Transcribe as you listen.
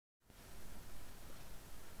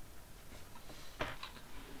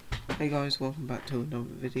Hey guys, welcome back to another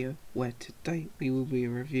video where today we will be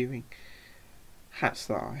reviewing hats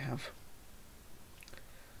that I have.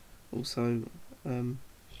 Also,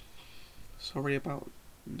 sorry about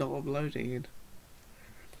not uploading in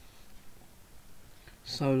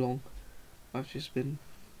so long. I've just been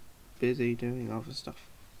busy doing other stuff.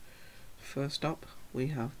 First up, we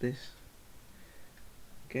have this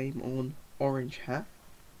Game On orange hat,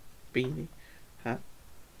 beanie hat,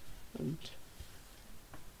 and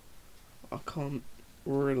I can't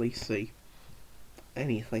really see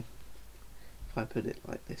anything if I put it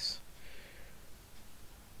like this.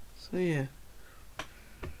 So yeah.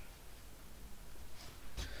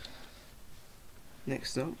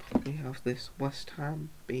 Next up we have this West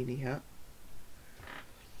Ham beanie hat.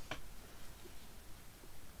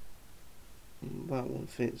 That one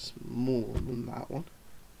fits more than that one.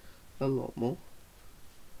 A lot more.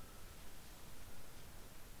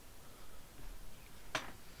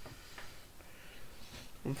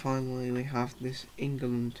 And finally we have this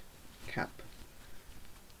England cap.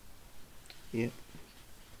 Yep.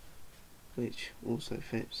 Which also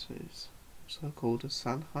fits. It's also called a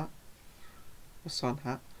sun hat.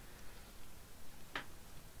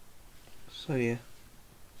 So yeah,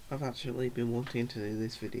 I've actually been wanting to do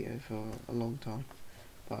this video for a long time,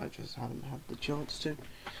 but I just haven't had the chance to.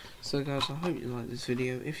 So guys, I hope you liked this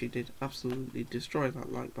video. If you did, absolutely destroy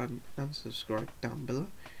that like button and subscribe down below.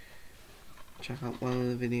 Check out one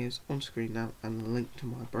of the videos on screen now and a link to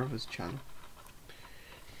my brother's channel.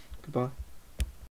 Goodbye.